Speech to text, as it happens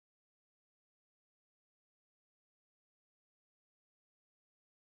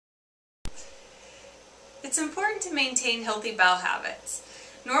It's important to maintain healthy bowel habits.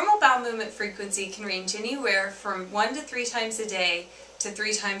 Normal bowel movement frequency can range anywhere from 1 to 3 times a day to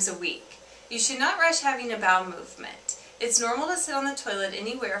 3 times a week. You should not rush having a bowel movement. It's normal to sit on the toilet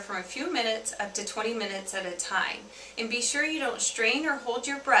anywhere from a few minutes up to 20 minutes at a time. And be sure you don't strain or hold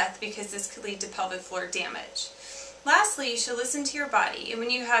your breath because this could lead to pelvic floor damage. Lastly, you should listen to your body, and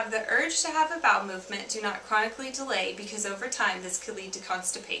when you have the urge to have a bowel movement, do not chronically delay because over time this could lead to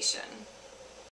constipation.